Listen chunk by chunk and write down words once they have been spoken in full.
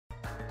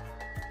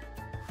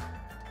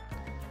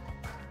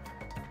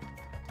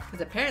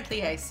Because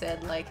apparently I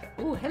said like,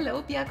 "Ooh,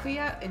 hello,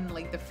 Byakuya," in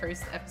like the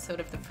first episode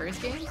of the first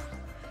game.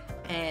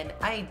 And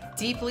I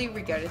deeply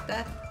regretted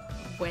that.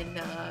 When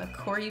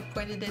Corey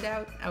pointed it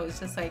out, I was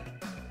just like,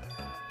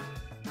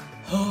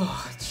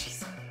 oh,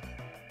 jeez.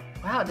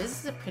 Wow, this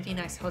is a pretty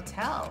nice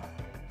hotel.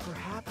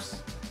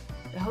 Perhaps?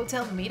 The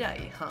Hotel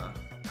Mirai, huh?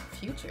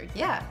 Future,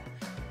 yeah.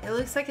 It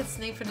looks like it's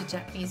named for the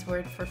Japanese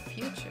word for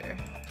future.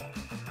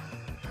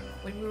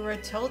 When we were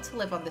told to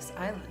live on this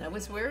island, I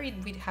was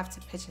worried we'd have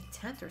to pitch a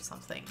tent or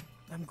something.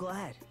 I'm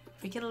glad.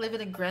 If we can live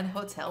in a grand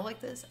hotel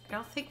like this, I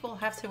don't think we'll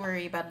have to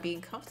worry about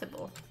being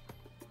comfortable.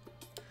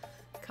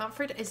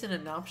 Comfort isn't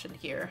an option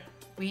here.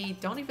 We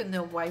don't even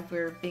know why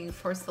we're being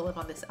forced to live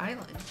on this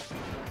island.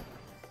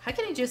 How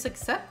can you just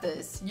accept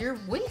this? You're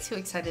way too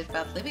excited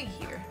about living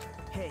here.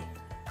 Hey.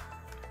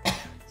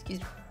 Excuse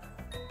me.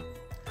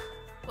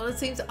 Well, it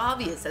seems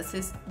obvious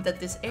that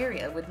this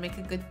area would make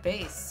a good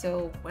base,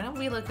 so why don't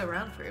we look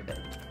around for a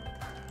bit?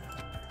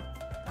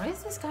 Why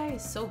is this guy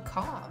so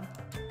calm?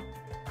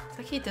 It's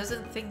like he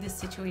doesn't think this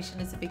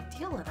situation is a big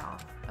deal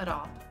at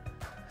all.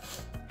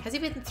 Has he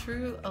been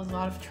through a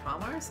lot of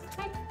trauma or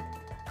something?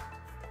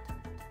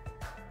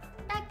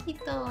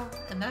 Nakito!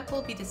 And that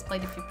will be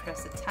displayed if you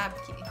press the tab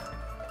key.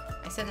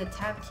 I said the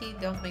tab key,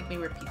 don't make me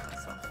repeat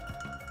myself.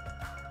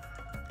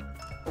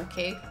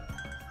 Okay.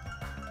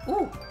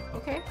 Ooh,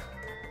 okay.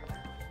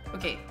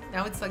 Okay,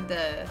 now it's like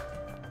the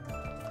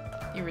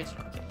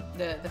original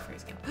game, the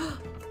first game.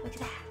 Look at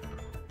that!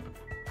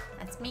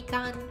 That's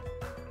Mikan,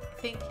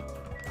 I think.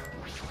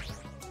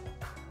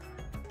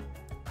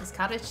 This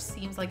cottage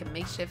seems like a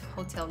makeshift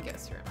hotel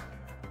guest room.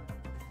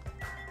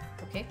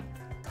 Okay.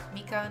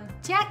 Mikan.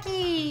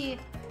 Jackie!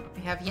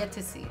 We have yet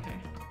to see her.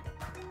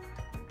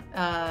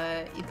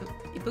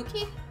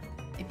 Ibuki?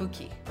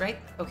 Ibuki, right?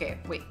 Okay,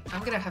 wait.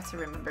 I'm gonna have to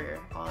remember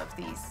all of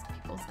these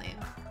people's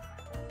names.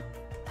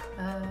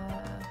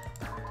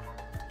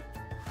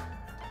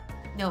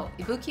 No,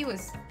 Ibuki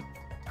was...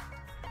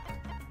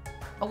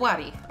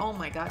 Owari. Oh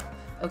my god.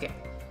 Okay.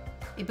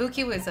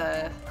 Ibuki was,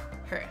 her.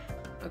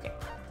 Okay.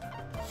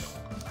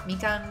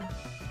 Mikan,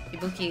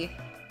 Ibuki,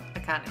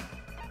 Akane.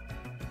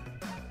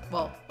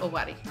 Well,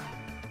 Owari.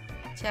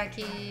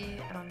 Jackie,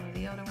 I don't know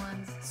the other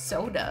ones.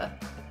 Soda.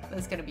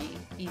 That's gonna be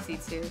easy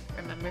to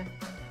remember.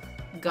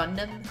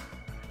 Gundam.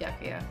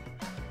 Byakuya.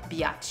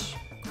 Biatch.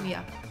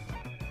 Kuya.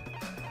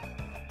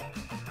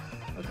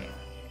 Okay.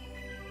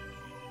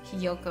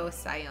 Hiyoko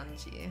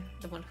Sayonji.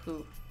 The one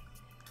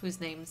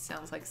whose name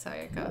sounds like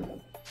Sayaka.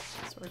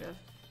 Sort of.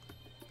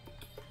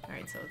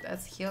 Alright, so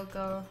that's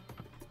Hiyoko.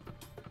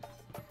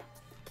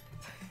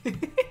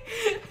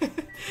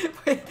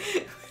 Wait,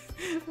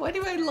 why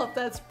do I love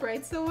that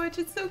sprite so much?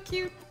 It's so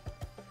cute.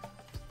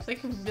 It's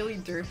like really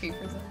derpy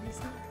for some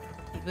reason.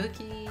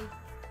 Ibuki.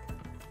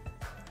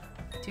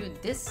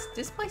 Dude,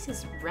 this place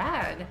is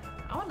rad.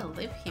 I want to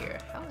live here.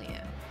 Hell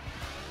yeah.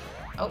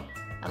 Oh,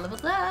 I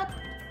leveled up.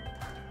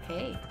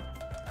 Hey.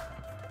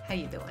 How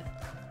you doing?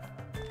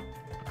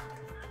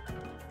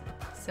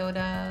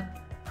 Soda.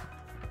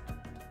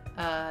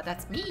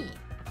 That's me.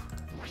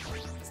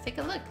 Let's take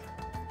a look.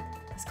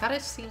 This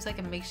cottage seems like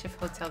a makeshift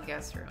hotel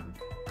guest room.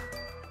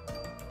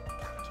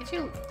 Can't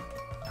you...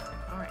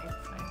 Alright,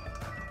 fine.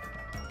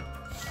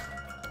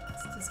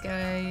 It's this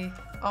guy...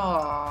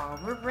 Oh,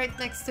 we're right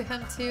next to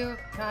him too?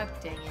 God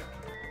dang it.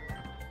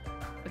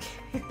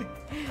 Okay.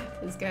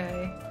 This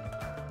guy...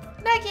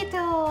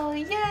 Nagito!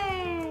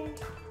 Yay!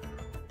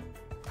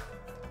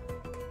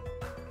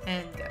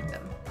 And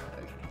Gundam.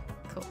 Okay,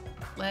 cool.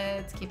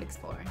 Let's keep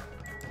exploring.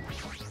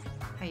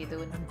 How you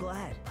doing? I'm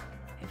glad.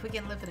 If we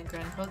can live in a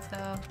grand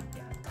hotel,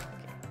 yeah,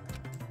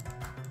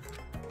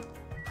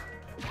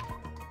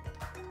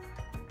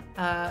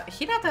 okay.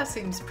 Hinata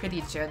seems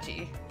pretty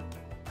judgy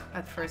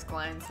at first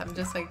glance. I'm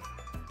just like,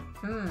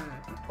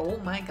 oh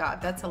my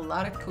god, that's a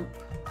lot of poop.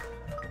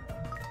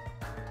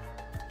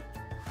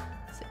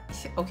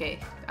 Okay,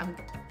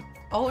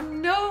 oh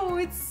no,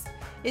 it's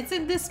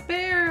in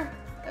despair.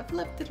 I've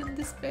left it in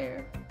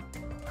despair.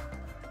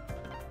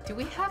 Do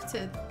we have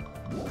to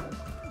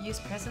use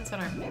presents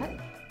on our pet?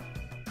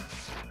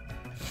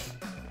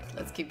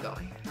 Let's keep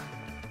going.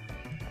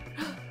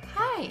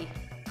 Hi!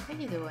 How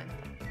you doing?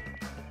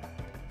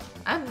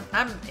 I'm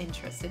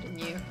interested in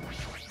you.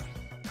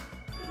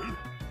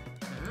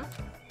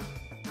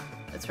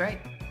 That's right.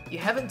 You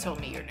haven't told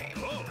me your name.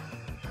 Hello.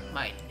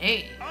 My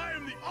name. I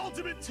am the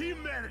ultimate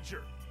team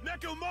manager,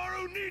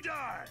 Nekomaru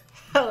Nidai.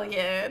 Hell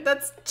yeah,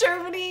 that's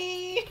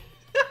Germany!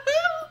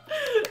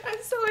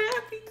 I'm so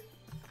happy.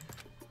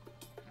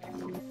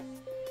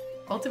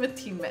 Ultimate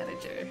team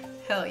manager.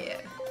 Hell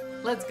yeah.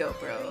 Let's go,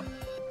 bro.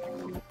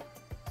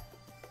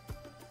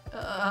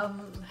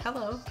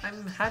 Hello.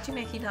 I'm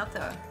Hajime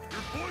Hinata.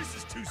 Your voice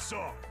is too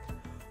soft.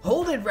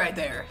 Hold it right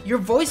there. Your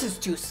voice is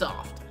too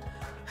soft.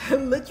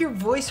 Let your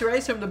voice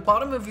rise from the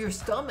bottom of your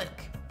stomach.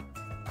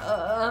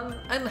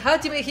 I'm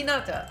Hajime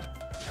Hinata.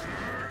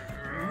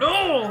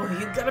 No,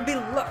 you gotta be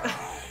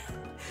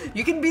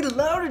You can be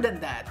louder than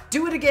that.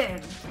 Do it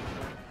again.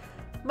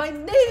 My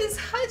name is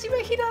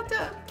Hajime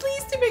Hinata.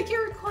 Pleased to make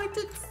your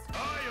acquaintance.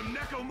 I am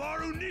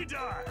Nekomaru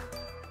Nidai.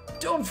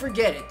 Don't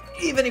forget it,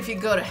 even if you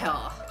go to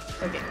hell.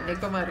 Okay,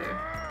 Nekomaru.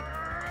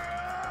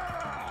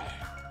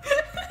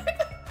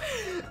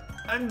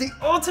 I'm the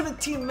ultimate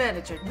team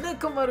manager,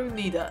 Nekomaru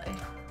Nidai.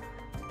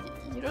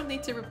 You don't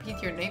need to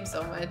repeat your name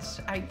so much.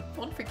 I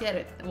won't forget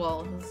it.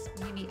 Well,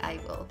 maybe I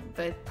will,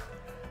 but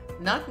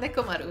not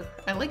Nekomaru.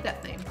 I like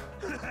that name.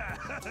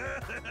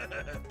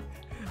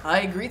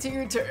 I agree to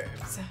your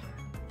terms.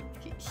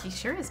 He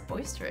sure is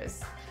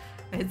boisterous.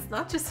 It's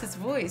not just his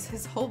voice,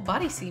 his whole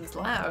body seems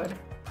loud.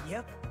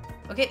 Yep.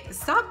 Okay,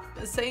 stop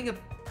saying a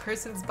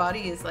person's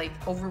body is like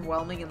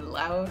overwhelming and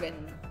loud and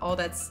all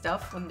that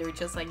stuff when they're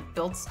just like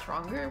built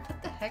stronger.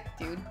 What the heck,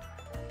 dude?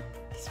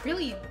 He's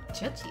really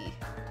judgy.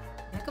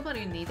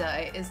 Nekomaru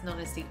Nidai is known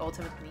as the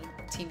ultimate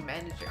team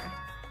manager.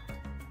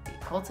 The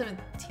ultimate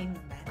team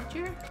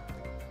manager?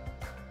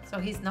 So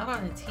he's not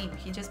on a team,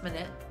 he just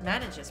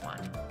manages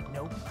one.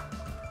 Nope.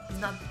 He's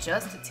not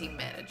just a team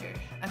manager.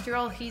 After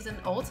all, he's an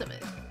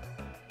ultimate.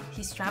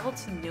 He's traveled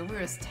to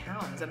numerous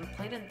towns and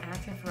played an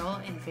active role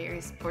in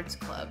various sports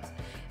clubs,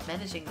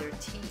 managing their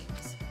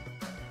teams.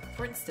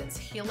 For instance,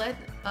 he led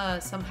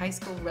some high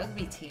school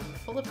rugby team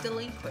full of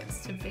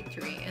delinquents to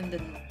victory in the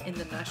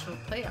national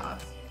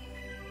playoffs.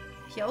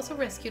 He also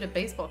rescued a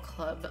baseball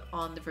club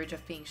on the verge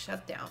of being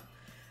shut down,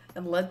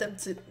 and led them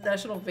to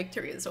national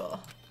victory as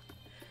well.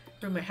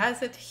 Rumor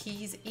has it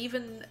he's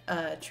even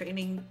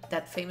training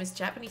that famous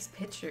Japanese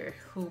pitcher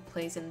who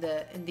plays in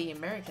the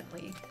American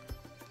League.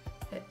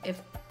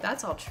 If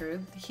that's all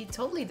true, he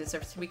totally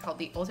deserves to be called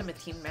the ultimate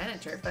team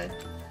manager, but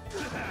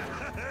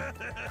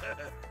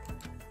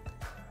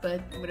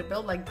with a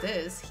build like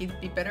this, he'd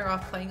be better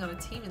off playing on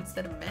a team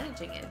instead of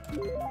managing it.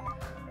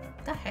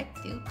 What the heck,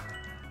 dude?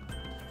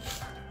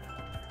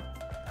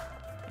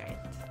 Alright.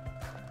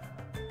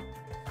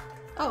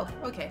 Oh,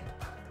 okay.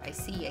 I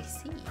see, I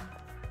see.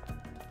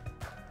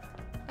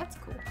 That's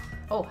cool.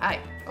 Oh, hi.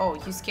 Oh,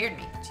 you scared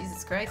me.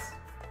 Jesus Christ.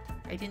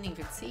 I didn't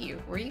even see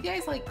you. Were you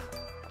guys like...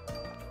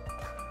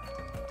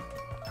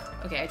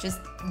 Okay, I just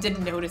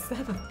didn't notice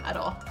them at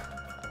all.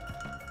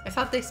 I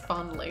thought they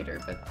spawned later,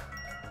 but...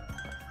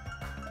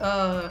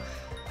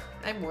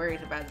 I'm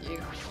worried about you.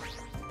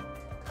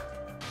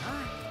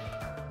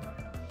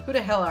 Who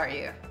the hell are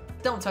you?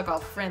 Don't talk all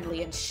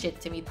friendly and shit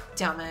to me,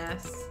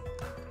 dumbass.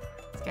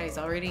 This guy's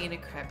already in a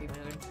crappy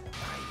mood.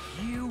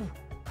 You?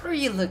 What are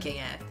you looking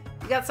at?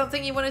 You got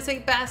something you want to say,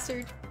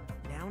 bastard?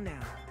 Now.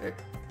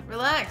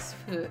 Relax,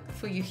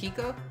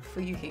 Fuyuhiko.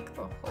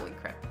 Fuyuhiko, holy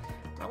crap.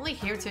 We're only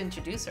here to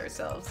introduce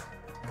ourselves.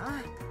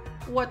 Huh?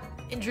 What?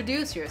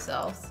 Introduce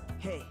yourselves?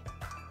 Hey.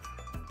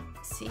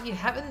 See, you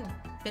haven't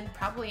been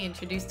properly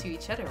introduced to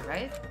each other,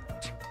 right?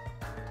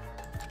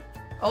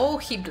 Oh,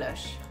 he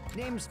blush.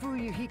 Name's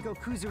Fuyuhiko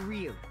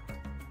Kuzuryu.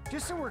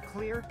 Just so we're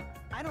clear,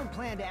 I don't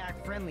plan to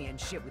act friendly and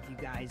shit with you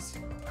guys.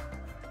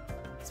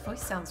 His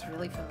voice sounds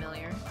really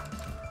familiar.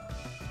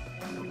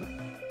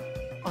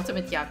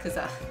 Ultimate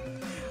Yakuza.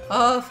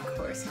 Of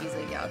course, he's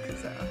a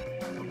Yakuza.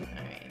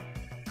 Alright.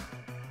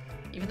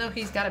 Even though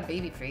he's got a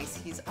baby face,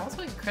 he's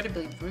also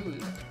incredibly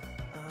rude.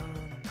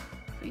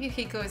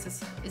 Fuyuhiko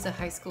is a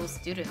high school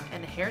student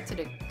and heir to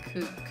the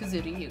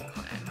Kuzuryu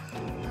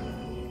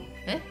clan.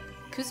 Eh?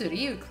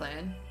 Kuzuryu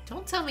clan?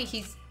 Don't tell me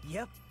he's...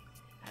 Yep.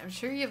 I'm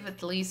sure you've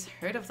at least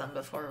heard of them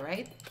before,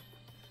 right?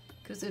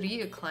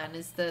 Kuzuryu clan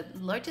is the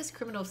largest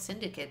criminal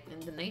syndicate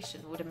in the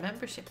nation, with a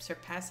membership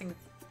surpassing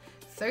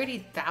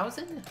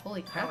 30,000?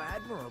 Holy crap. How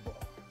admirable.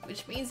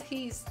 Which means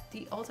he's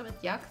the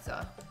ultimate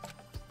Yakuza.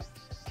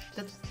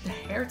 The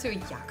heir to a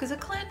Yakuza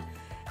clan?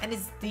 And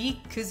is the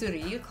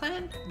Kuzuryu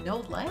clan? No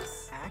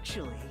less?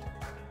 Actually...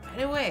 By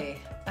the way,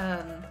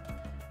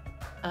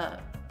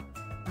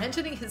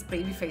 mentioning his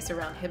baby face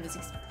around him is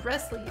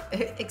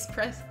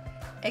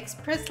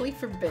expressly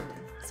forbidden.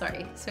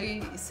 Sorry, so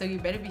you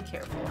better be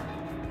careful.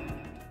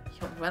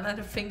 You'll run out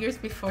of fingers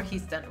before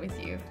he's done with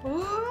you.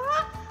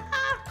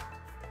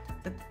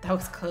 That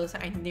was close.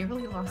 I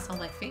nearly lost all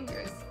my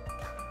fingers.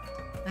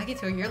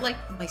 Nagito, you're like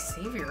my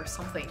savior or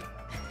something.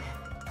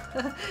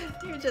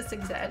 You're just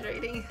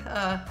exaggerating.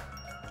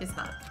 Guess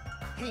not.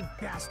 Hey,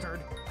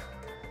 bastard.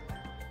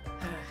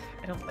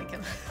 I don't like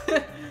him.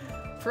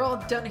 If we're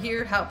all done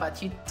here, how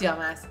about you,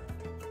 dumbass?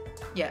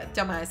 Yeah,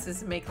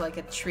 dumbasses make like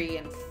a tree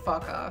and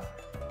fuck off.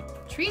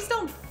 Trees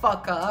don't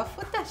fuck off.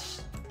 What the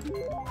sh...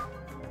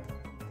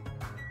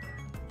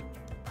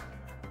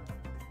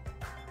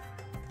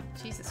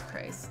 Jesus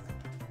Christ.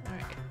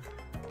 Alright.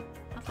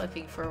 Not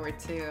looking forward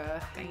to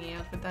hanging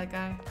out with that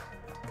guy.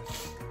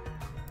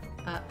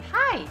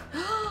 Hi!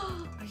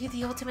 Are you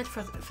the ultimate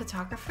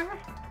photographer?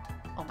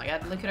 Oh my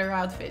god, look at her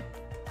outfit.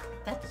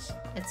 That's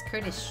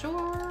Curtis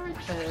Short.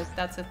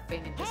 That's a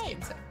thing in this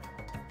game, so.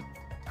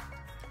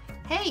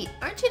 Hey,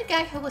 aren't you the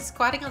guy who was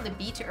squatting on the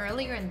beach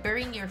earlier and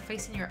burying your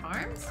face in your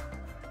arms?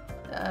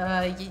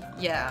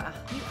 Yeah.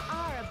 You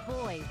are a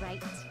boy,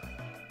 right?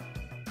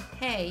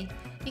 Hey,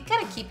 you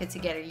gotta keep it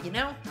together, you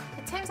know?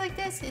 At times like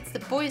this, it's the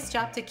boy's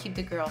job to keep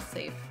the girls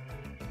safe.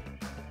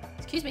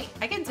 Excuse me,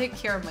 I can take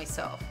care of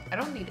myself. I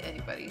don't need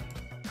anybody.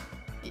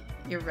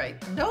 You're right.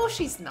 No,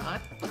 she's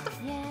not. What the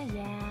f-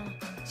 Yeah.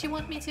 She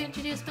want me to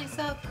introduce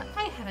myself?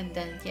 I haven't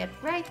done it yet,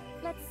 right?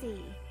 Let's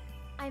see.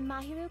 I'm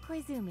Mahiru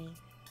Koizumi.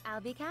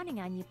 I'll be counting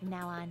on you from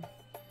now on.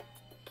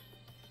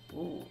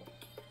 Ooh.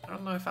 I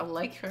don't know if I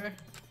like her.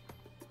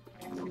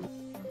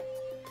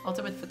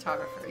 Ultimate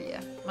photographer,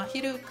 yeah.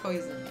 Mahiru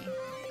Koizumi.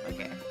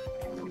 Okay.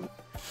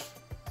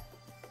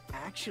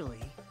 Actually,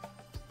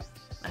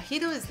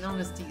 Mahiru is known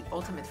as the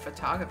ultimate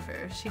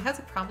photographer. She has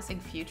a promising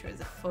future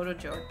as a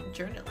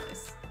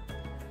photojournalist.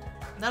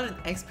 Not an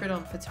expert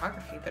on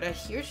photography, but I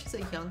hear she's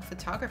a young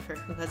photographer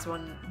who has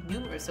won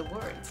numerous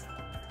awards.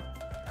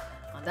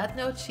 On that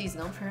note, she's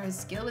known for her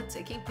skill at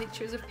taking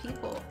pictures of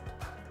people.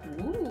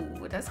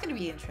 Ooh, that's gonna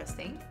be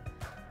interesting.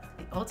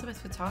 The ultimate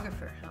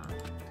photographer, huh?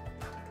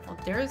 Well,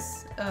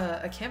 there's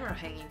a camera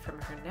hanging from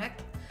her neck.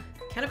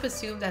 Kind of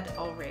assumed that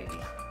already.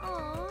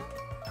 Aww.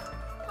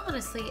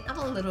 Honestly, I'm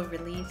a little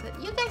relieved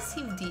that you guys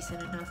seem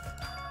decent enough.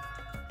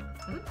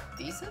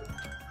 Decent?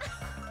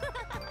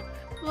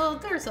 Well,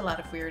 there's a lot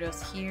of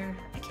weirdos here.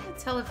 I can't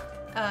tell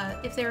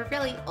if they're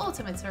really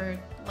ultimates or,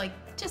 like,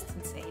 just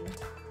insane.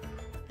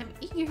 I'm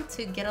eager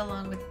to get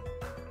along with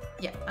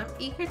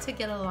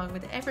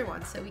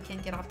everyone so we can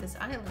get off this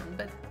island,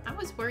 but I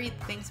was worried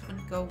things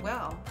wouldn't go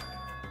well.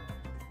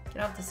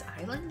 Get off this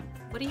island?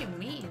 What do you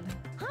mean?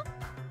 Huh?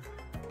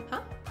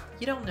 Huh?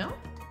 You don't know?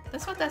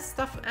 That's what that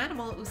stuffed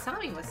animal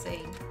Usami was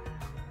saying.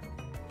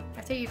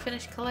 After you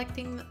finish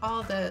collecting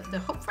all the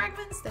hope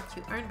fragments that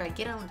you earned by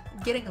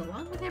getting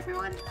along with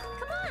everyone,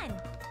 Come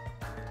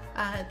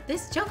on!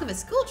 this joke of a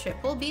school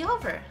trip will be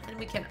over, and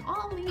we can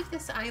all leave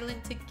this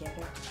island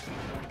together.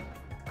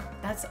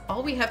 That's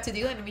all we have to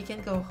do and we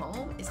can go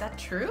home? Is that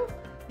true?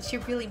 Did she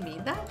really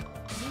mean that?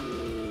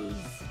 Jeez.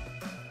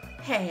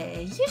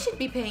 Hey, you should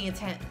be paying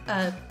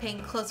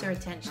closer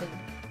attention.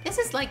 This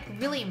is like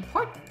really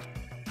important.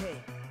 hey,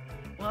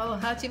 Well,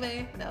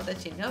 Hajime, now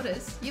that you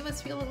notice, you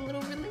must feel a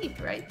little relieved,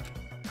 right?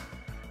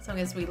 As long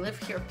as we live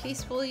here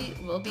peacefully,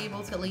 we'll be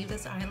able to leave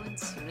this island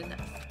soon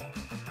enough.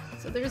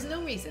 So there's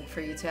no reason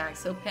for you to act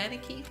so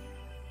panicky.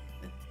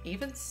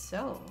 Even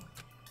so,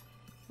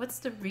 what's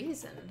the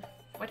reason?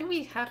 Why do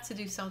we have to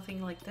do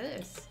something like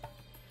this?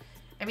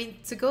 I mean,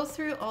 to go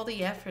through all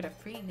the effort of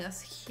bringing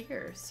us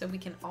here so we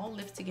can all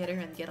live together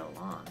and get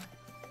along.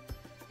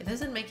 It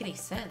doesn't make any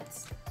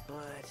sense.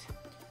 but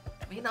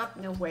I may not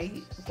know why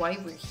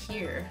we're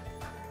here,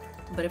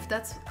 but if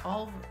that's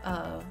all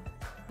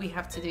we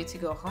have to do to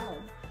go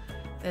home,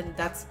 then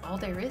that's all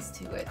there is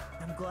to it.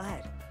 I'm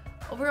glad.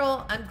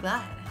 Overall, I'm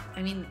glad.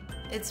 I mean,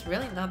 it's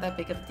really not that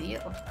big of a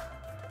deal.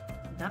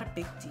 Not a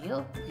big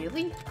deal?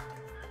 Really?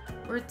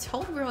 We're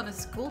told we're on a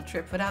school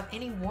trip without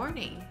any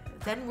warning.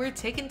 Then we're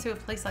taken to a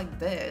place like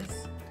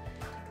this.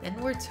 Then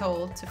we're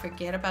told to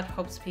forget about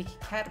Hope's Peak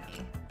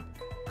Academy.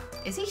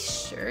 Is he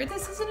sure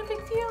this isn't a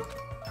big deal?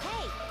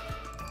 Hey!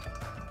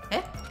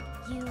 Eh?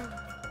 You...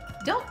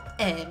 Don't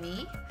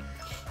me.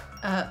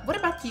 What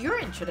about your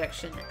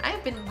introduction?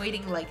 I've been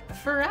waiting like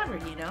forever,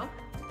 you know?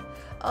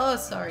 Oh,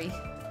 sorry.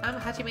 I'm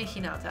Hajime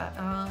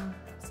Hinata.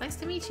 It's nice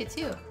to meet you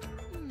too.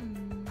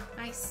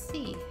 I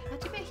see.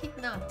 Hajime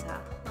Hinata,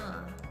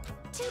 huh?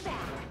 Too bad.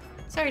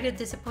 Sorry to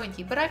disappoint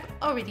you, but I've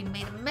already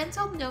made a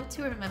mental note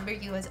to remember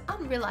you as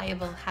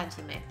unreliable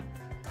Hajime.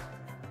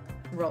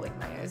 Rolling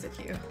my eyes at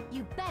you.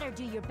 You better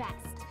do your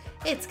best.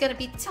 It's gonna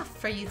be tough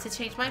for you to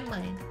change my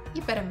mind.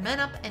 You better man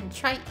up and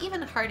try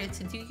even harder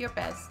to do your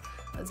best.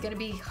 It's gonna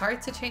be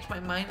hard to change my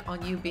mind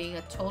on you being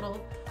a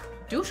total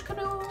douche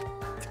canoe.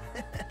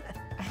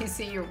 I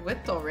see you're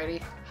whipped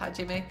already,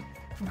 Hajime.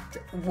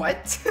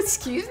 What?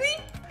 Excuse me?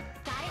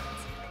 Got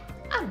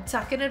it? I'm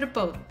talking to the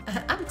both.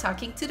 I'm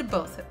talking to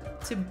both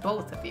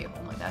of you.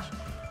 Oh my gosh.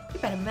 You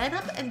better man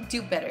up and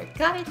do better.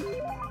 Got it?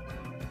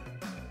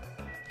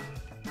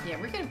 Yeah,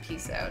 we're gonna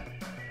peace out.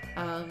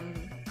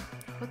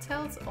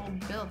 Hotel's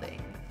old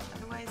building.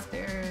 Otherwise,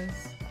 there's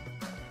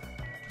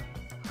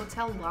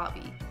hotel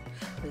lobby.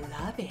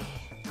 Lobby.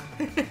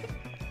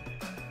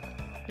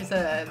 there's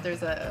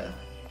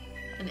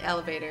an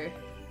elevator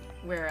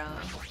where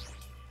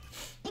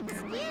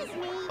Excuse me.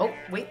 Oh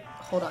wait,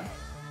 hold on,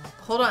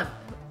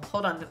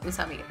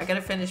 Usami. I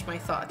gotta finish my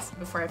thoughts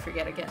before I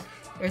forget again.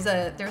 There's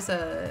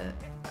the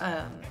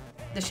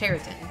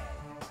Sheraton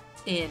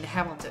in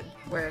Hamilton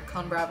where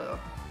Con Bravo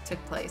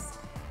took place.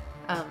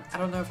 I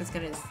don't know if it's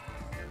gonna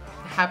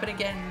happen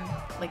again,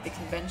 like the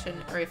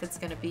convention, or if it's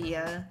gonna be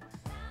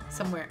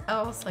somewhere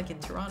else, like in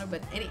Toronto.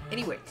 But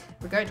anyway,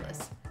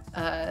 regardless,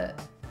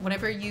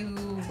 whenever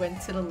you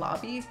went to the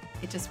lobby,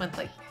 it just went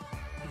like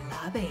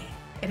lobby,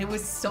 and it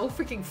was so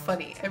freaking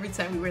funny every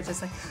time we were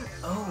just like,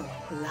 oh,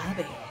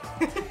 lobby.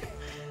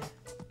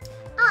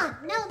 Ah,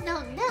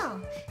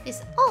 no.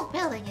 This old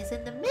building is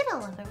in the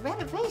middle of a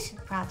renovation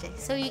project,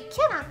 so you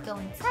cannot go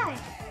inside.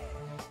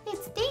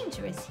 It's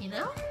dangerous, you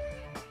know?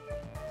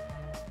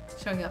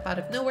 Showing up out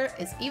of nowhere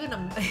is even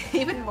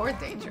more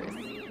dangerous.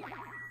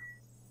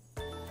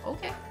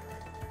 Okay.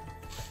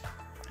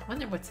 I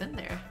wonder what's in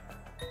there.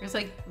 There's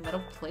like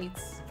metal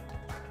plates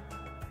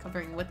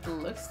covering what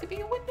looks to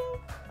be a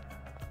window.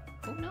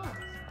 Who knows?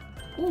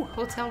 Ooh,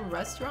 hotel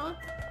restaurant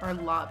or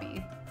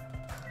lobby?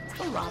 Let's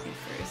go lobby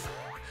first.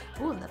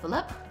 Ooh, level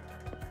up.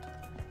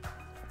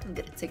 I'm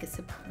gonna take a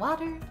sip of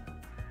water.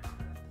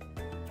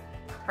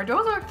 Are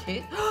those our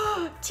kids?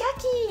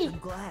 Jackie! I'm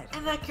glad.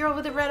 And that girl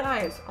with the red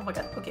eyes. Oh my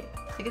god. Okay,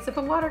 take a sip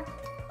of water.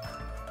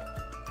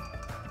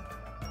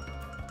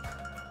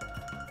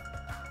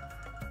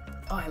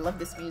 Oh, I love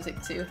this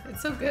music too.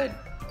 It's so good.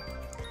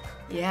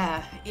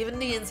 Yeah, even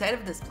the inside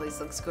of this place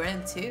looks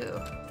grand too.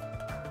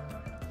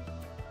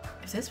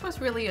 If this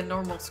was really a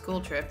normal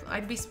school trip,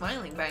 I'd be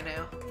smiling by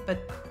now. But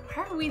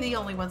why are we the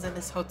only ones in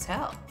this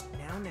hotel?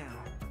 Now.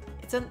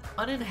 It's an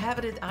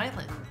uninhabited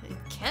island. It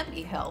can't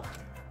be helped.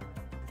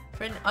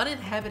 For an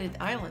uninhabited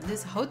island,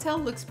 this hotel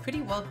looks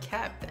pretty well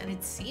kept, and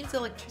it seems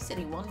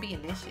electricity won't be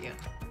an issue.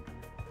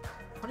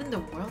 What in the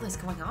world is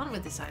going on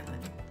with this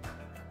island?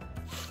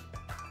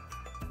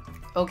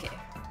 Okay.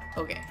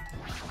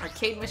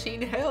 Arcade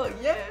machine, hell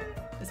yeah!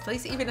 This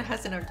place even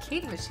has an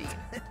arcade machine.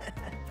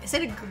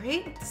 Isn't it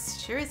great? This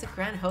sure is a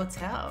grand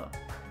hotel.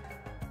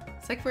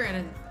 It's like we're at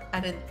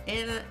an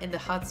inn in the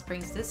Hot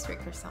Springs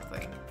district or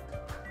something.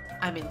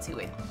 I'm into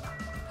it.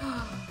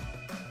 Oh,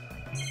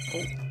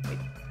 wait.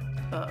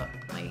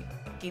 My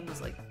game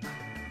was like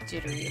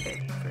jittery a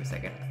bit for a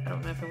second. I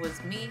don't know if it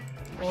was me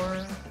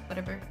or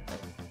whatever. But...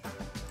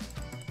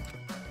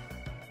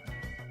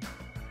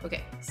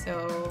 Okay,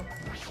 so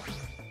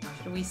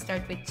should we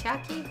start with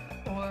Jackie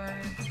or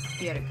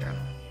the other girl?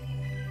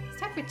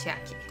 Start with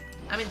Jackie.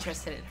 I'm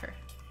interested in her.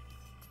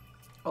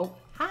 Oh,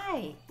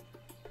 hi.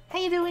 How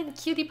you doing,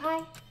 cutie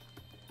pie?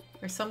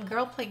 There's some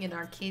girl playing an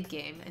arcade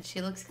game and she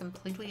looks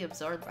completely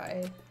absorbed by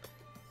it.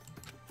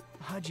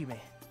 Hajime.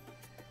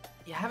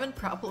 You haven't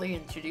properly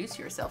introduced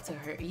yourself to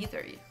her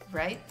either,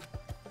 right?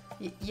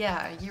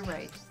 Yeah, you're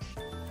right.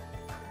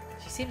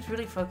 She seems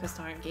really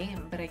focused on her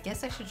game, but I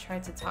guess I should try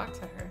to talk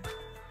to her.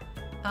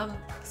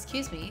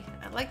 Excuse me,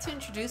 I'd like to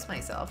introduce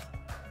myself.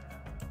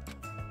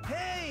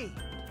 Hey!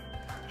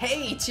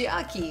 Hey,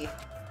 Chiaki!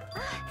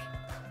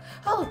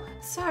 Oh,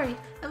 sorry,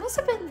 I must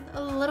have been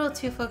a little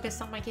too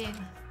focused on my game.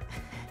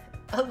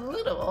 A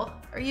little?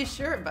 Are you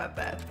sure about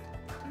that?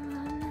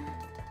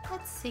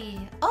 Let's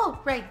see. Oh,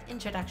 right,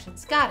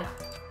 introductions. Got it.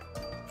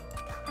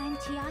 I'm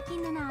Chiaki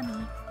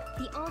Nanami,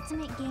 the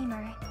ultimate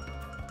gamer.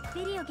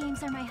 Video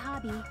games are my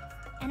hobby,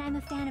 and I'm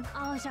a fan of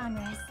all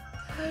genres.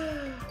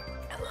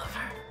 I love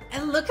her.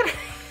 And look at her.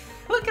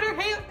 Look at her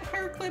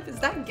hair clip. Is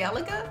that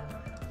Galaga?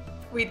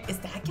 Wait, is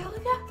that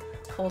Galaga?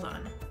 Hold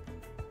on.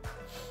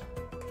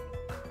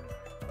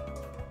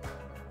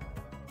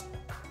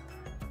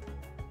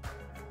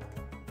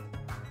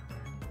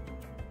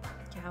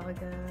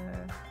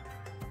 Galaga.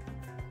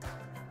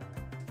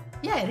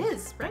 Yeah, it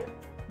is, right?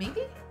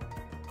 Maybe?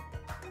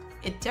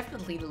 It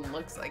definitely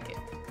looks like it,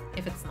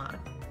 if it's not.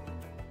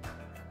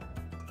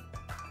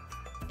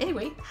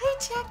 Anyway, hi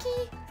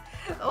Jackie!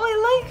 Oh,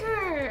 I like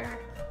her!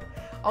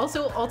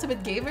 Also,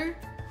 Ultimate Gamer?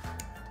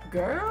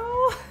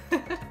 Girl?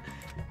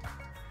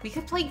 We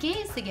could play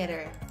games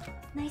together.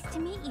 Nice to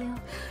meet you.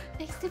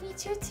 Nice to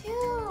meet you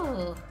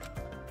too.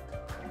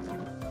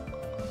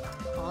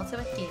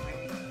 Ultimate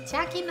Gamer.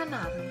 Jackie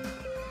Nanami.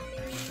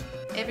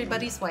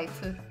 Everybody's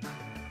waifu.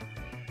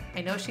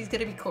 I know she's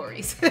gonna be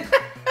Corey's.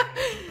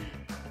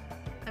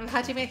 I'm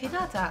Hajime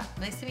Hinata.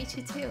 Nice to meet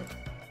you too.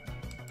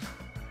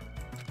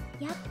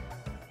 Yep.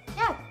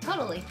 Yeah,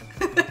 totally.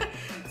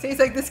 Seems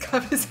like this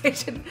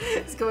conversation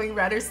is going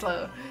rather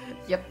slow.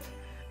 Yep.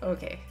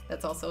 Okay,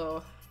 that's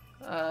also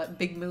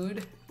big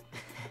mood.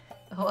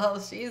 Well,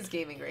 she is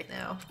gaming right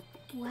now.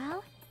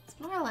 Well, It's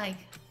more like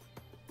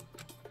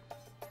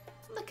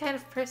I'm the kind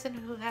of person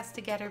who has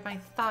to gather my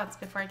thoughts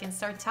before I can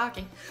start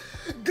talking.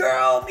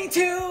 Girl, me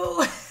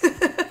too!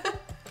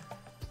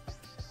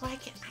 Well, I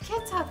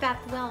can't talk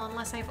that well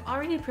unless I've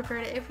already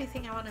prepared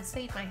everything I want to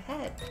say in my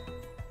head.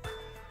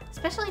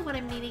 Especially when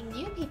I'm meeting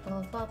new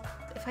people. Well,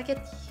 if I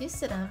get used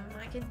to them,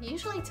 I can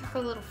usually talk a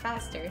little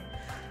faster.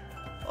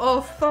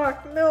 Oh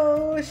fuck,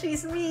 no,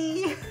 she's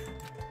me!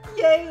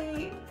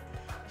 Yay!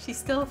 She's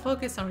still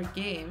focused on her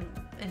game,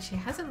 and she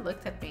hasn't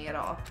looked at me at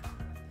all.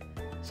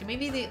 She may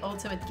be the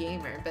ultimate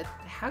gamer, but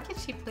how can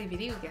she play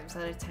video games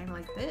at a time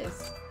like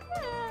this?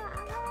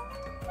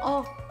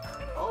 Oh,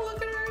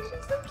 look at her,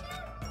 she's so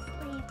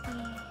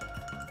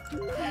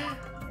cute!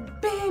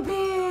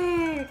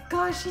 Baby!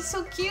 Gosh, she's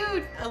so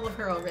cute! I love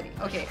her already.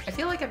 Okay, I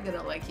feel like I'm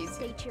gonna like you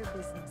soon. state your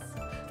business.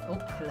 Oh,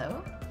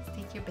 hello?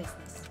 State your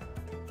business.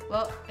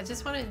 Well, I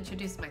just want to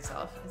introduce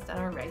myself. Is that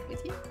alright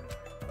with you?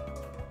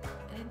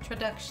 An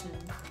introduction.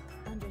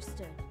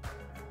 Understood.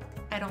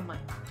 I don't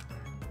mind.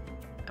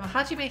 I'm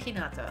Hajime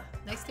Hinata.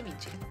 Nice to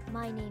meet you.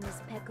 My name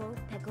is Peko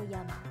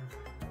Pekoyama.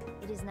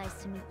 It is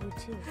nice to meet you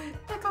too.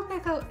 Peko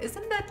Peko.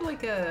 Isn't that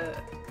like a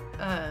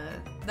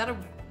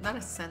not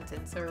a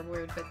sentence or a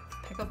word, but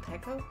Peko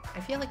Peko?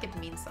 I feel like it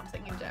means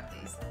something in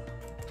Japanese.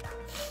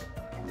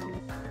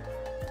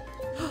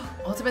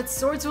 Ultimate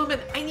swordswoman!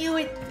 I knew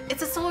it!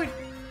 It's a sword!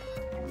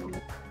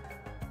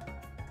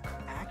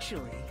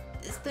 Actually,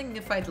 This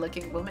dignified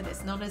looking woman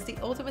is known as the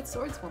ultimate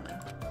swordswoman.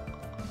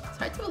 It's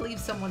hard hard to believe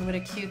someone with a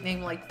cute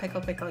name like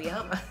Pickle Pickle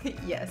Yama,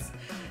 yes,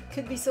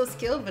 could be so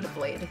skilled with a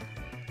blade.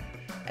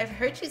 I've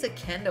heard she's a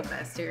kendo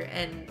master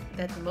and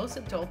that most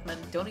adult men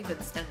don't even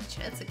stand a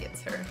chance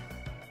against her.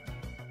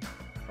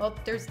 Well,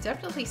 there's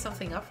definitely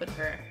something up with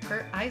her.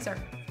 Her eyes are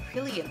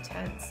really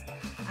intense.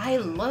 I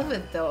love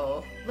it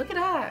though. Look at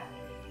that.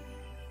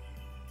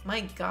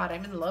 My god,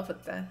 I'm in love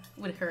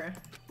with her.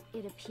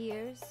 It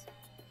appears.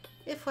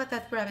 If what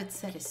that rabbit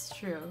said is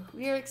true,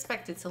 we are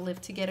expected to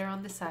live together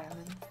on this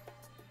island.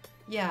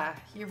 Yeah,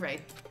 you're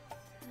right.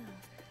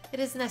 It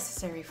is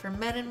necessary for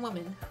men and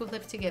women who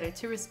live together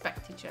to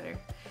respect each other.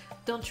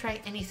 Don't try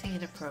anything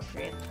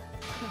inappropriate.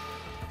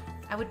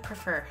 I would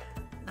prefer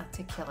not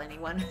to kill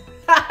anyone.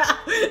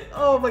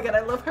 Oh my god,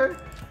 I love her.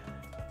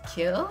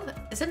 Kill?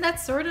 Isn't that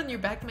sword on your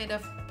back made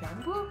of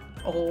bamboo?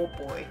 Oh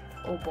boy.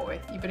 Oh boy.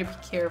 You better be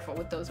careful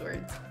with those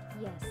words.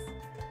 Yes.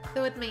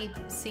 Though it may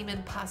seem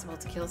impossible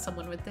to kill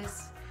someone with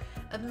this,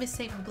 a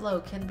missing blow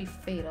can be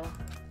fatal.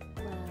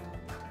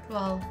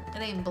 Well,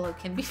 an aim blow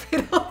can be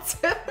fatal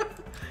too.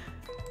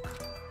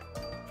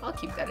 I'll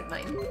keep that in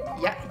mind.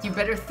 Yeah, you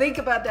better think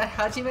about that,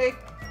 Hajime.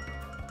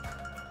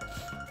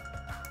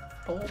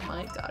 Oh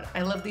my god,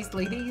 I love these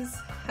ladies.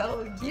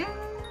 Hell yes.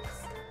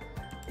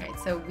 Alright,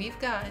 so we've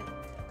got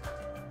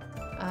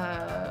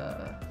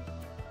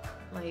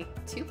like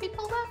 2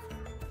 people left?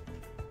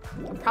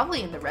 We're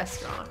probably in the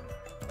restaurant.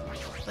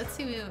 Let's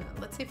see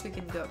if we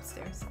can go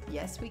upstairs.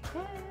 Yes, we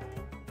can.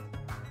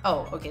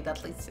 Oh, okay,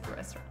 that leads to the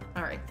restaurant.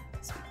 Alright,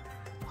 sweet.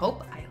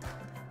 Hope Island.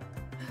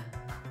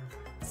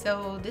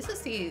 So this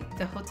is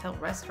the hotel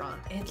restaurant.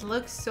 It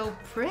looks so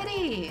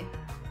pretty.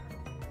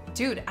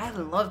 Dude, I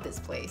love this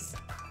place.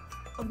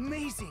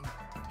 Amazing.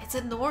 It's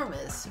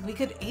enormous. We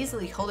could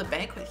easily hold a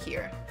banquet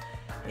here.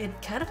 It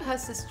kind of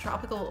has this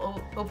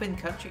tropical open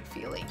country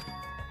feeling.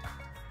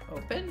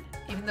 Open?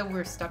 Even though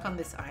we're stuck on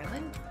this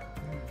island?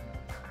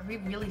 Are we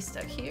really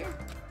stuck here?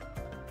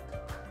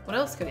 What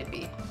else could it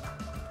be?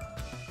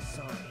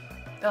 Sorry.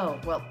 Oh,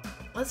 well,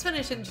 let's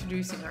finish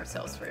introducing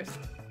ourselves first.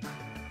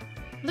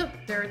 Look,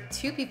 there are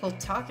 2 people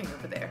talking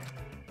over there.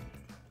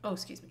 Oh,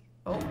 excuse me.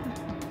 Oh.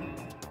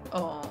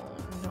 Oh,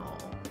 no.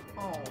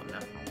 Oh, no.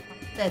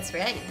 That's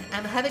right.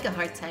 I'm having a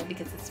hard time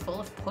because it's full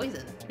of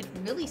poison. It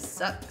really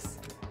sucks.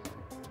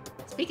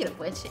 Speaking of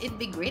which, it'd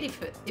be great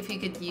if you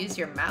could use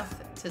your mouth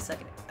to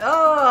suck it.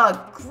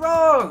 Oh,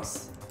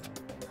 gross!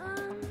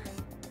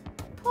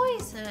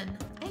 Poison.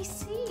 I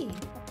see.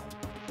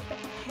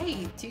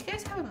 Hey, do you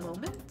guys have a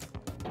moment?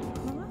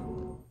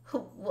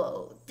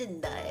 Whoa,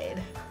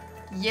 denied.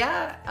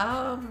 Yeah,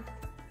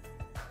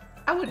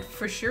 I would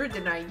for sure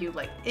deny you,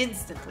 like,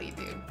 instantly,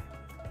 dude.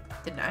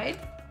 Denied?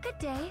 Good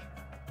day.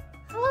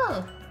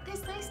 Hello,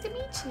 it's nice to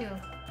meet you.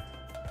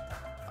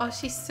 Oh,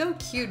 she's so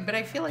cute, but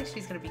I feel like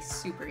she's gonna be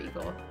super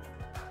evil.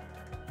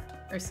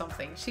 Or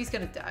something. She's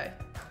gonna die.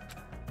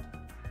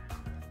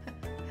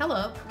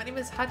 Hello, my name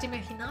is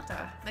Hajime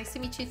Hinata. Nice to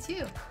meet you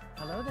too.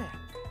 Hello there.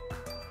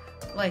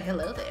 Why,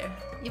 hello there.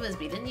 You must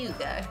be the new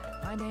guy.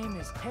 My name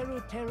is Teru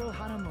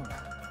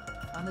Hanamura.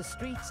 On the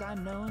streets,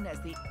 I'm known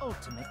as the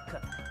ultimate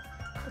cook.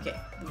 Okay,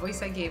 the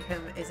voice I gave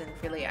him isn't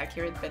really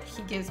accurate, but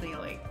he gives me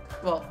like,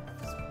 well,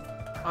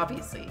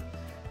 obviously,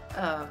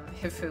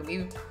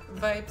 Hifumi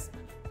vibes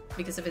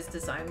because of his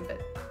design,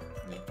 but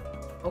yeah.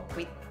 Oh,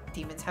 wait,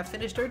 demons have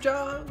finished their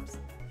jobs.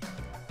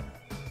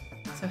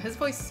 So his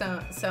voice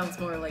sounds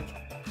more like,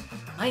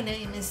 my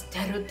name is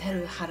Teru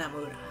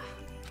Hanamura.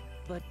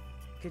 But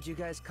could you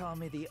guys call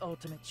me the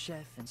ultimate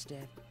chef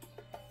instead?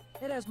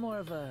 It has more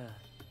of a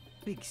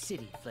big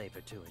city flavor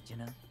to it, you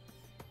know?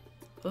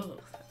 Ugh,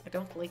 I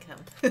don't like him.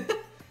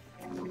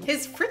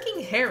 His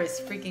freaking hair is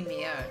freaking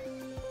me out.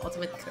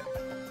 Ultimate cook.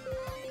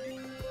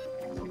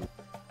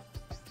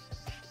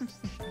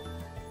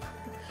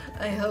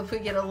 I hope we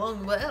get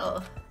along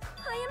well.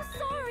 I am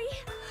sorry.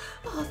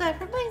 Oh, that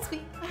reminds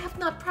me. I have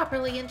not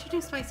properly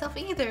introduced myself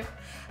either.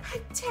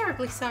 I'm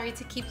terribly sorry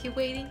to keep you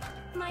waiting.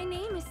 My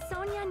name is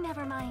Sonia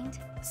Nevermind.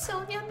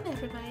 Sonia,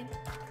 never mind.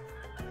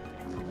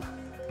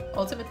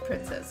 Ultimate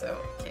princess,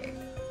 okay.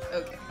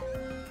 Okay.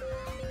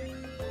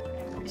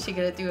 Is she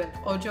gonna do an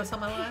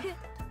Ojo-sama laugh?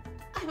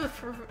 I'm a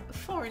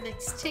foreign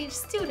exchange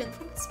student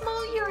from a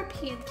small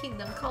European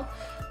kingdom called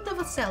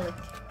Novoselic.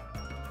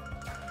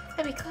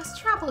 I may cause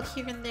trouble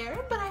here and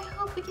there, but I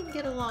hope we can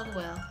get along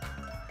well.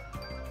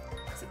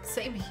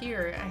 Same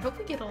here. I hope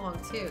we get along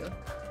too.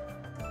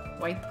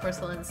 White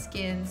porcelain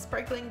skin,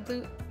 sparkling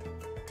blue.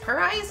 Her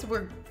eyes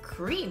were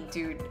green,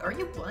 dude. Are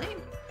you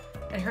blind?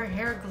 And her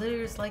hair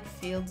glitters like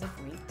fields of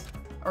wheat.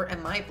 Or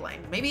am I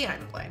blind? Maybe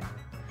I'm blind.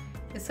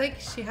 It's like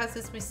she has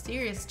this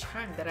mysterious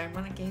charm that I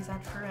want to gaze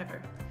at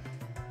forever.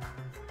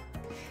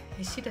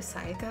 Is she the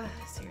Sayaka?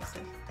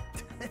 Seriously.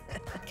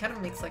 Kind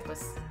of mixed like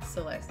with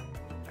Celeste.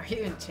 Are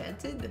you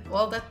enchanted?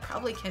 Well, that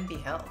probably can be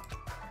helped.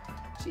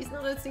 She's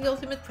known as the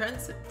ultimate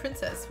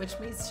princess, which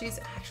means she's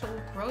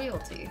actual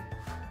royalty.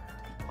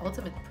 The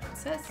ultimate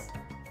princess?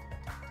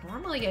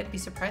 Normally I'd be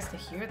surprised to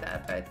hear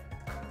that, but...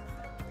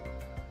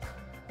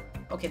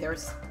 Okay,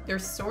 they're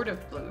sort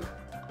of blue.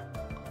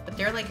 But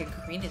they're like a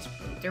greenish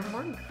blue. They're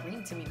more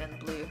green to me than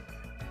blue.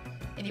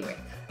 Anyway,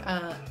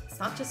 it's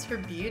not just her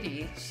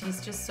beauty,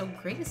 she's just so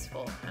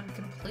graceful. I'm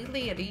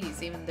completely at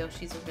ease even though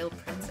she's a real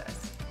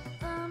princess.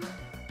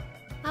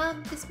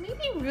 This may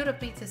be rude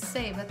of me to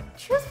say, but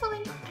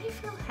truthfully, I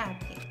feel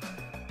happy.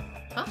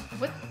 Huh?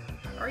 What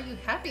are you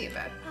happy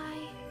about?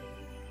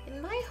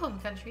 In my home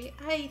country,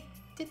 I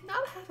did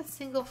not have a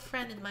single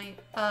friend in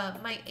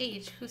my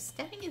age whose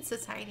standing in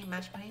society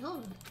matched my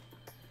own.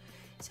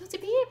 So to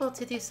be able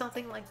to do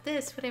something like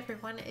this with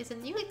everyone is a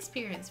new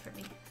experience for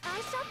me.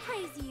 I shall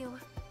praise you.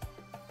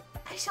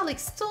 I shall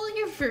extol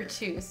your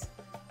virtues.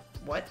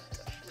 What?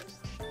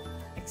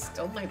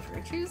 Extol my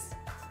virtues?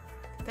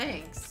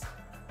 Thanks.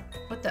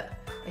 What the?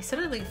 I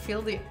suddenly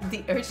feel the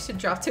urge to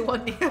drop to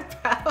one knee and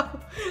bow.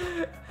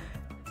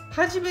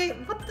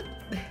 Hajime, what the?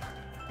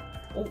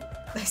 Oh,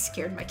 I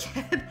scared my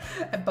cat.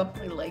 I bumped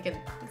my leg and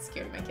it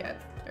scared my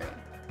cat. Alright.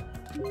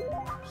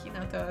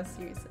 Hinata,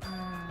 seriously.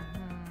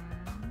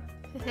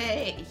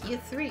 Hey, you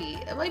three.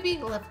 Am I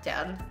being left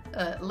on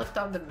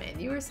the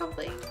menu or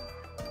something?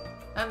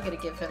 I'm gonna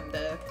give him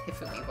the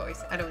Hifumi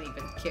voice. I don't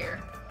even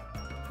care.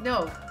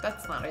 No,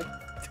 that's not it.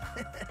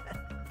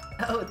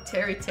 Oh,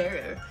 Teru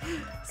Teru.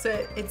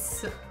 So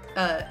it's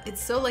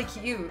so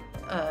like you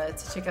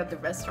to check out the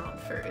restaurant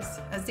first.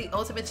 As the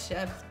ultimate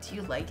chef, do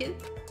you like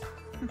it?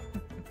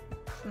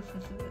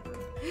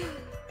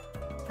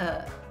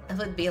 I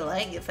would be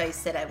lying if I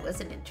said I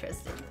wasn't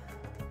interested.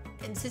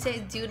 And since I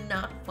do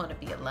not want to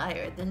be a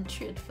liar, then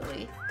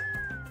truthfully,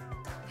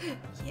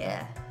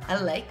 yeah, I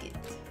like it.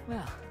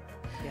 Well,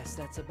 guess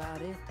that's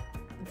about it.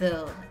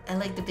 Though, I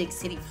like the big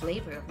city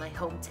flavor of my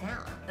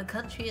hometown, a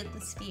country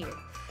atmosphere.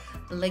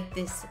 Like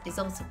this is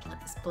also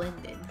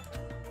splendid.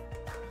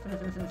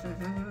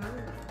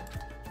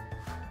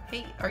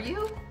 Hey, are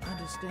you?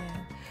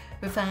 Understand.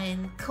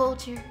 Refined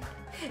culture,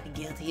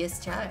 guilty as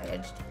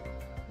charged.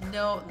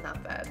 No,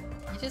 not that.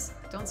 You just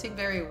don't seem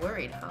very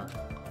worried, huh?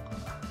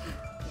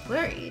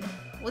 Worried?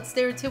 What's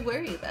there to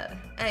worry about?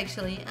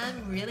 Actually,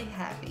 I'm really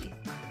happy.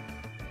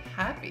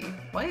 Happy?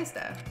 Why is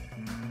that?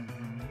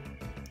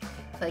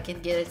 If I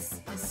can get it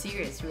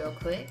serious real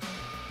quick.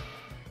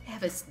 I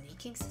have a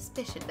sneaking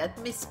suspicion that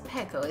Miss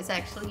Pecco is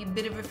actually a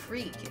bit of a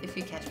freak, if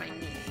you catch my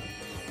meaning.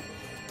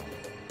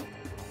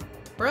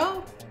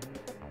 Bro,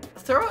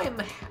 throw him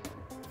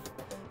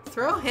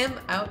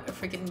out a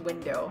freaking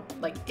window,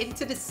 like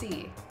into the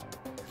sea,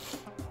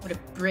 with a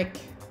brick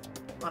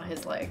on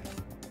his leg.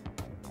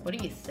 What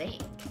do you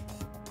think?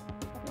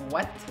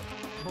 What?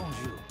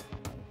 Bonjour.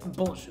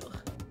 Bonjour.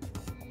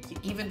 You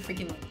even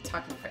freaking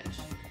talking French.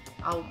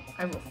 I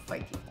will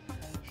fight you.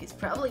 He's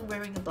probably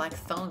wearing a black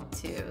thong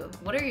too.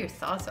 What are your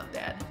thoughts on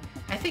that?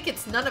 I think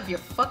it's none of your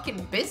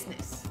fucking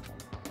business.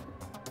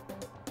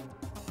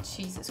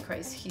 Jesus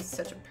Christ, he's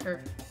such a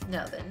perv.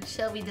 Now then,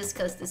 shall we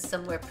discuss this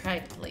somewhere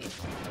privately?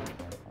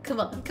 Come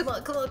on, come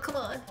on, come on, come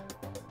on.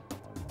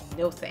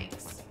 No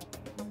thanks.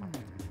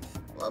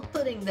 Well,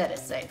 putting that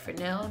aside for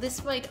now,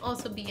 this might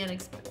also be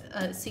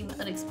seem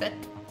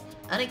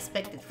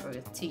unexpected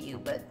to you,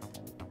 but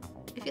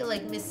I feel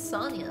like Miss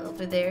Sonia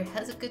over there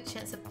has a good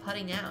chance of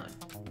putting out.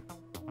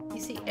 You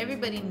see,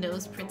 everybody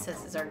knows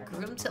princesses are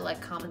groomed to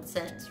lack common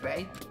sense,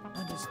 right?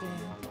 Understand.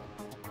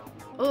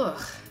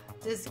 Ugh,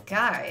 this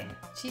guy.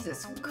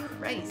 Jesus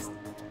Christ.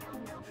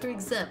 For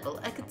example,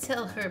 I could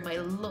tell her my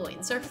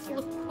loins are full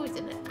of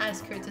poison and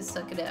ask her to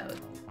suck it out.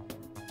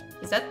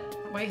 Is that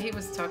why he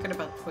was talking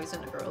about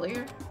poison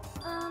earlier?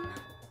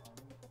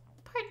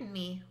 Pardon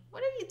me,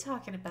 what are you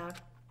talking about?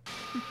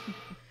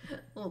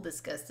 We'll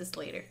discuss this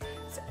later.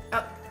 So,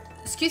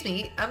 excuse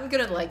me, I'm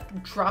gonna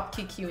like drop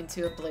kick you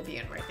into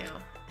oblivion right now.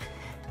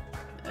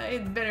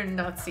 I'd better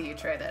not see you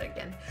try that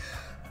again.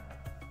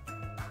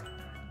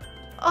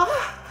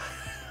 Oh,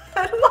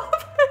 I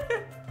love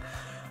it.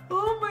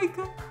 Oh my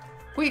god.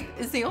 Wait,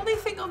 is the only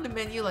thing on the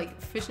menu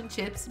like fish and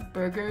chips,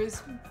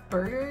 burgers?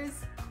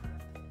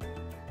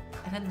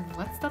 And then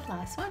what's the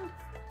last one?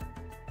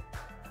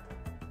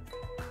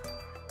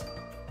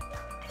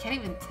 I can't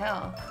even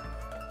tell.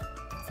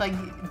 It's like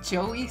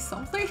Joey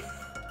something?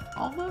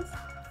 Almost?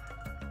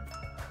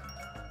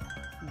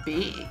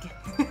 Big.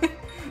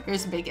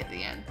 There's big at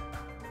the end.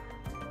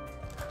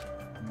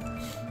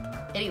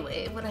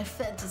 Anyway, when I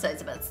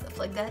fantasize about stuff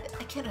like that,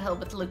 I can't help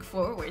but look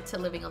forward to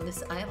living on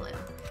this island.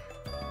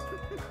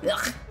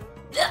 Ugh.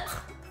 Ugh.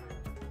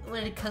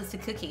 When it comes to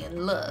cooking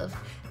and love,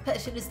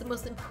 passion is the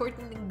most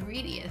important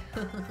ingredient.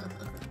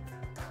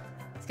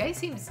 This guy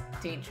seems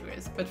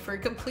dangerous, but for a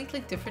completely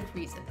different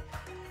reason.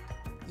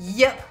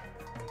 Yep,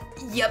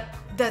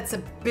 that's a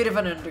bit of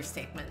an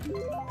understatement.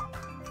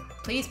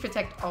 Please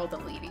protect all the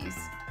ladies.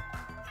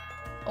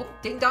 Oh,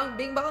 ding dong,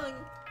 bing bong.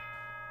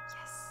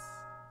 Yes.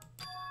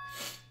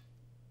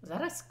 Was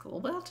that a school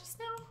bell just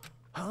now?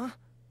 Huh?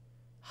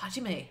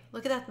 Hajime,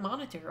 look at that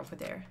monitor over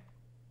there.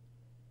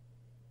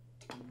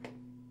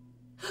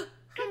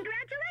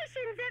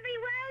 Congratulations,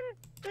 everyone!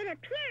 It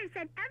appears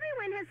that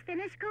everyone has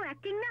finished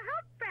collecting the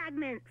hope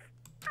fragments.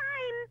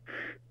 I'm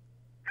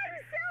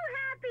so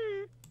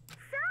happy!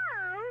 So,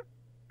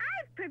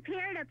 I've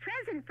prepared a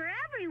present for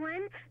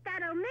everyone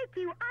that'll make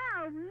you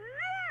all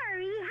very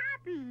very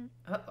happy.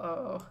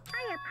 Uh-oh.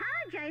 I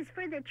apologize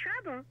for the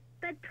trouble,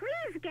 but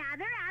please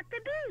gather at the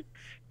beach.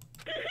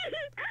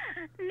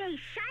 May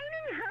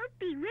shining hope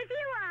be with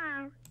you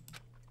all.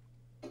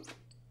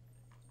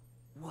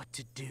 What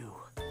to do?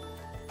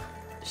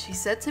 She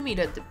said to meet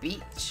at the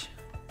beach.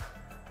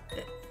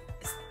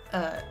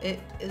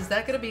 Is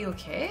that gonna be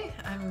okay?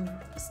 I'm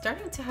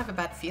starting to have a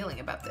bad feeling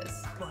about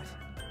this. What?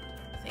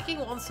 Thinking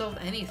won't solve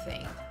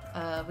anything.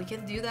 We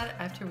can do that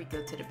after we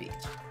go to the beach.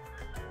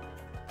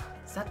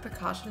 Is that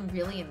precaution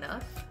really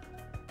enough?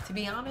 To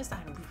be honest,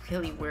 I'm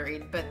really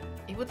worried, but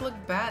it would look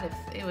bad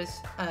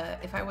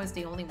if I was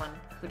the only one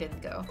who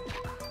didn't go.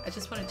 I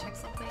just want to check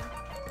something.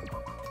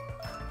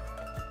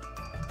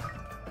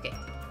 Okay.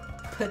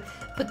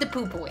 Put the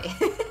poop away.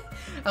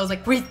 I was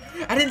like, wait,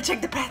 I didn't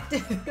check the pet.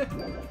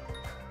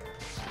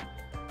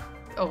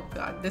 Oh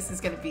god, this is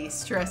gonna be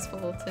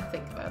stressful to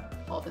think about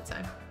all the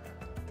time.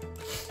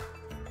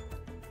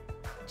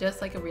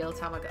 Just like a real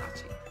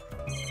Tamagotchi.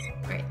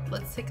 Alright,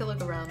 let's take a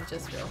look around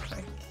just real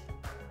quick.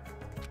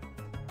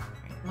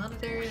 Alright,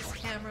 monitors,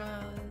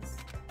 cameras.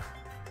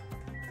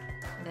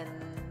 And then,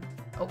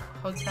 oh,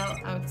 hotel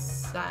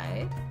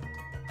outside.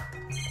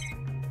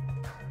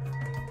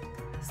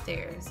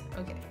 Stairs,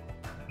 okay.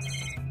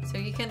 So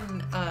you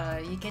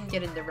can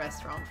get in the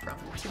restaurant from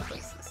 2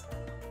 places.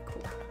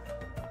 Cool.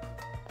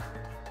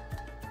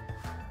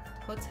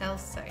 Hotel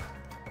site.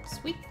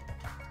 Sweet.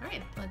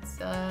 Alright,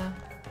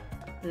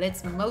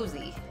 let's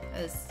mosey,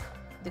 as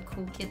the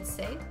cool kids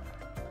say.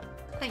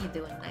 How you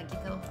doing,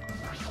 Nagito?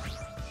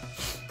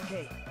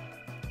 Hey.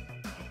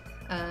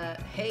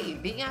 Hey,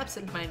 being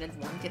absent-minded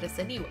won't get us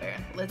anywhere.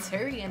 Let's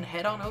hurry and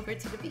head on over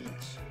to the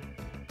beach.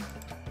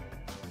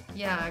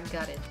 Yeah, I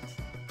got it.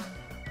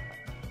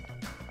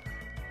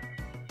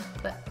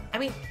 But, I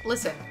mean,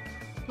 listen.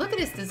 Look at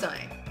his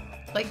design.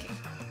 Like,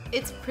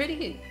 it's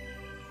pretty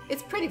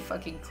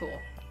fucking cool.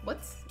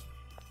 What's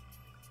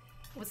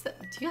that?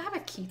 Do you have a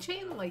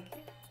keychain? Like,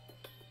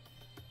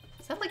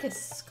 is that like a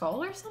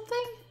skull or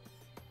something?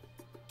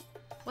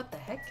 What the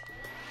heck?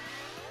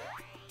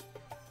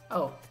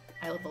 Oh,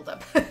 I leveled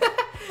up.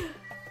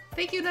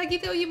 Thank you,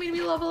 Nagito, you made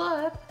me level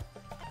up.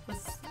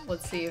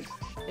 Let's see if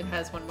it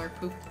has one more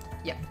poop.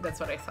 Yeah, that's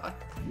what I thought.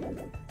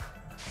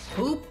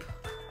 Poop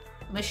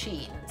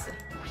machines.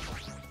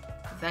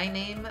 Thy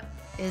name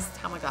is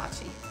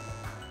Tamagotchi.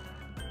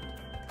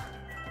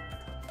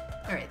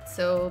 Alright,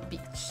 so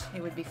beach.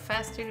 It would be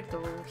faster to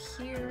go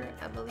here,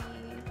 I believe.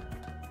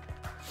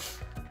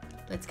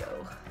 Let's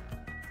go.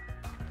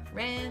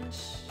 Ranch.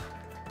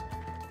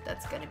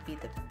 That's gonna be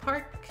the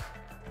park.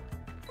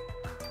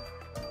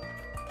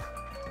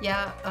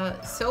 Yeah,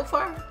 so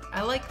far,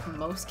 I like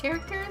most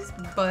characters,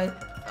 but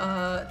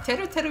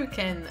Teru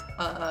can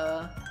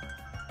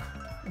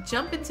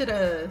jump into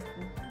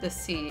the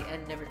sea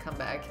and never come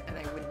back, and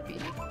I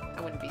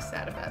wouldn't be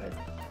sad about it.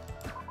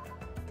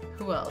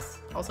 Who else?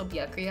 Also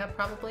Byakuya,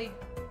 probably.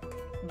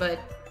 But,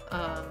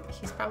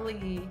 he's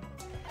probably...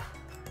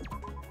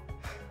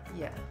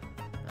 Yeah,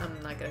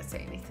 I'm not gonna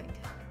say anything.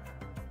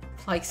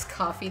 Likes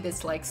coffee,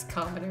 dislikes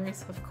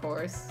commoners, of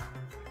course.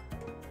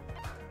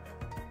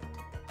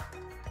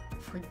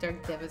 For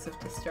Dark Devas of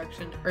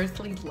Destruction,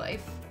 Earthly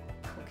Life.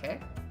 Okay.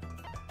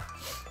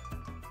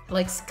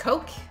 Likes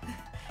Coke,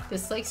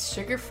 dislikes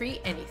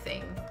sugar-free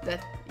anything.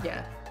 That,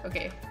 yeah,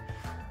 okay.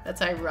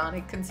 That's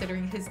ironic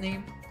considering his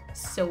name.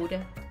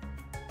 Soda.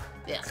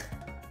 Ugh.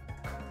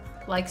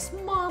 Likes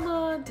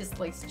mama,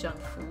 dislikes junk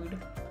food.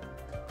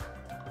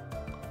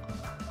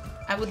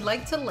 I would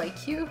like to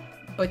like you,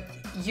 but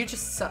you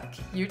just suck.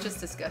 You're just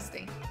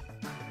disgusting.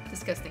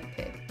 Disgusting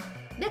pig.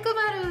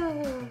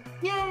 Nekomaru!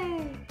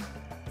 Yay!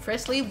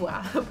 Freshly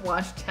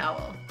washed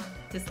towel.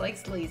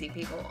 Dislikes lazy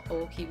people.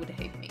 Oh, he would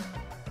hate me.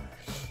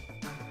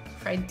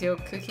 Fried dough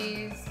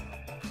cookies.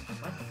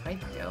 What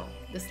fried dough?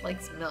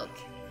 Dislikes milk.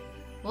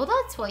 Well,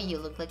 that's why you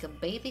look like a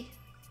baby.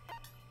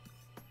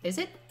 Is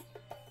it?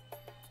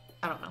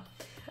 I don't know.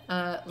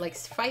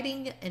 Likes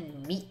fighting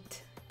and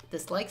meat.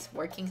 Dislikes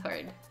working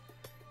hard.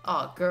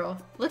 Aw, girl.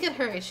 Look at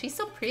her. She's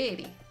so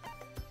pretty.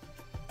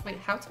 Wait,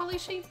 how tall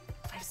is she?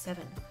 5'7".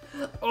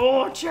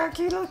 Oh,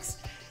 Jackie looks...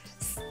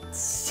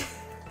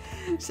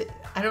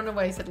 I don't know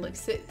why I said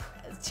looks.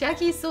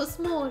 Jackie's so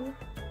small.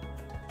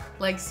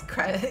 Likes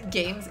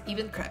games,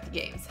 even crappy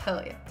games.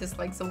 Hell yeah.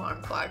 Dislikes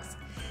alarm clocks.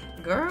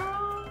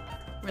 Girl.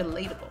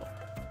 Relatable.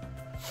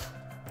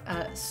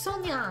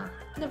 Sonia.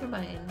 Never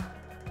mind.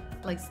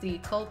 Likes the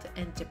cult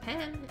and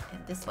Japan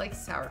and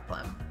dislikes sour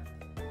plum.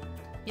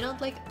 You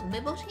don't like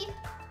Miboshi?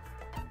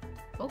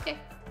 Okay.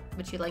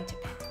 But you like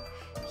Japan.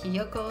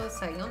 Hiyoko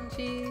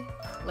Sayonji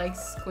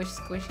likes squish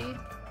squishy.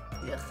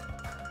 Ugh.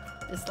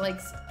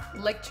 Dislikes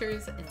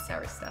lectures and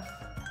sour stuff.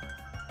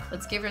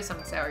 Let's give her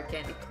some sour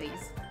candy,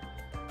 please.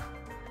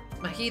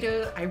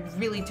 Mahito, I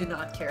really do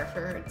not care for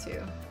her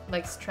too.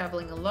 Likes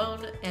traveling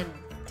alone and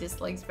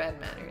dislikes bad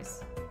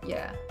manners.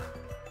 Yeah.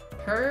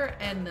 Her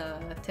and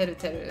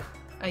Teru.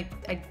 I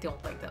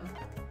don't like them.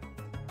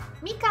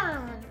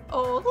 Mikan!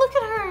 Oh, look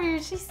at her!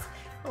 She's...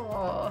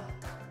 Oh.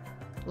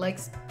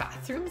 Likes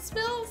bathroom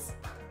smells?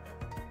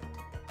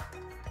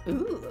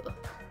 Ooh,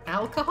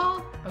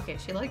 alcohol? Okay,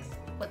 she likes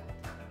what?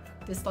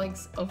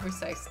 Dislikes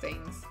oversized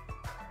things.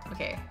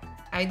 Okay,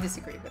 I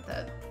disagree with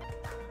that.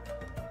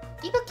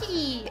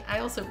 Ibuki! I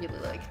also really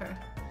like her.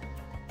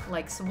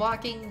 Likes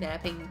walking,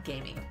 napping,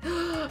 gaming.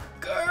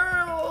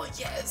 Girl,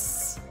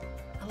 yes!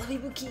 I love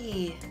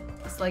Ibuki.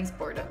 Dislikes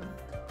boredom.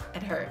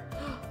 And her.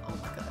 Oh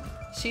my god.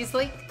 She's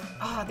like,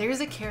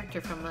 there's a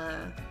character from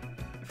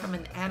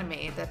an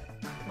anime that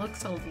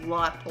looks a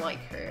lot like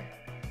her.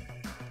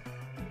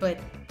 But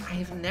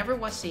I've never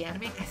watched the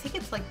anime. I think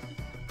it's like,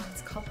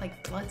 it's called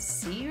like Blood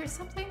Sea or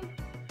something?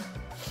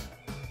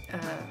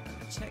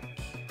 Check.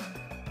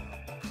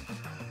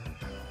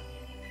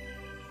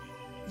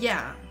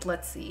 Yeah,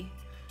 Blood Sea.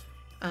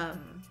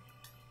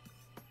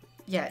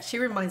 Yeah, she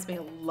reminds me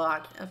a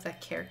lot of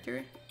that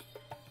character,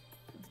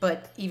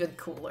 but even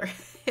cooler,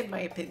 in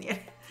my opinion.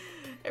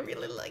 I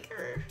really like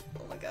her.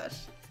 Oh my gosh.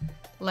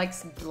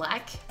 Likes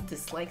black,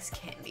 dislikes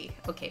candy.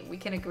 Okay, we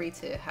can agree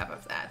to half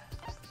of that.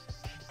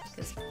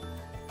 Because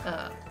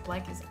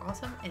black is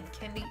awesome and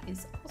candy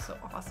is also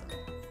awesome.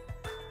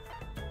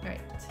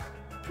 Alright.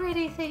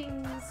 Pretty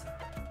things.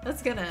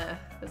 That's gonna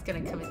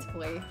come into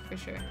play for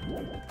sure.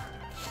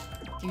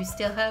 Do you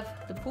still have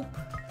the poop?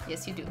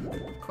 Yes, you do.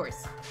 Of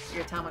course.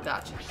 You're a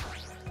Tamagotchi.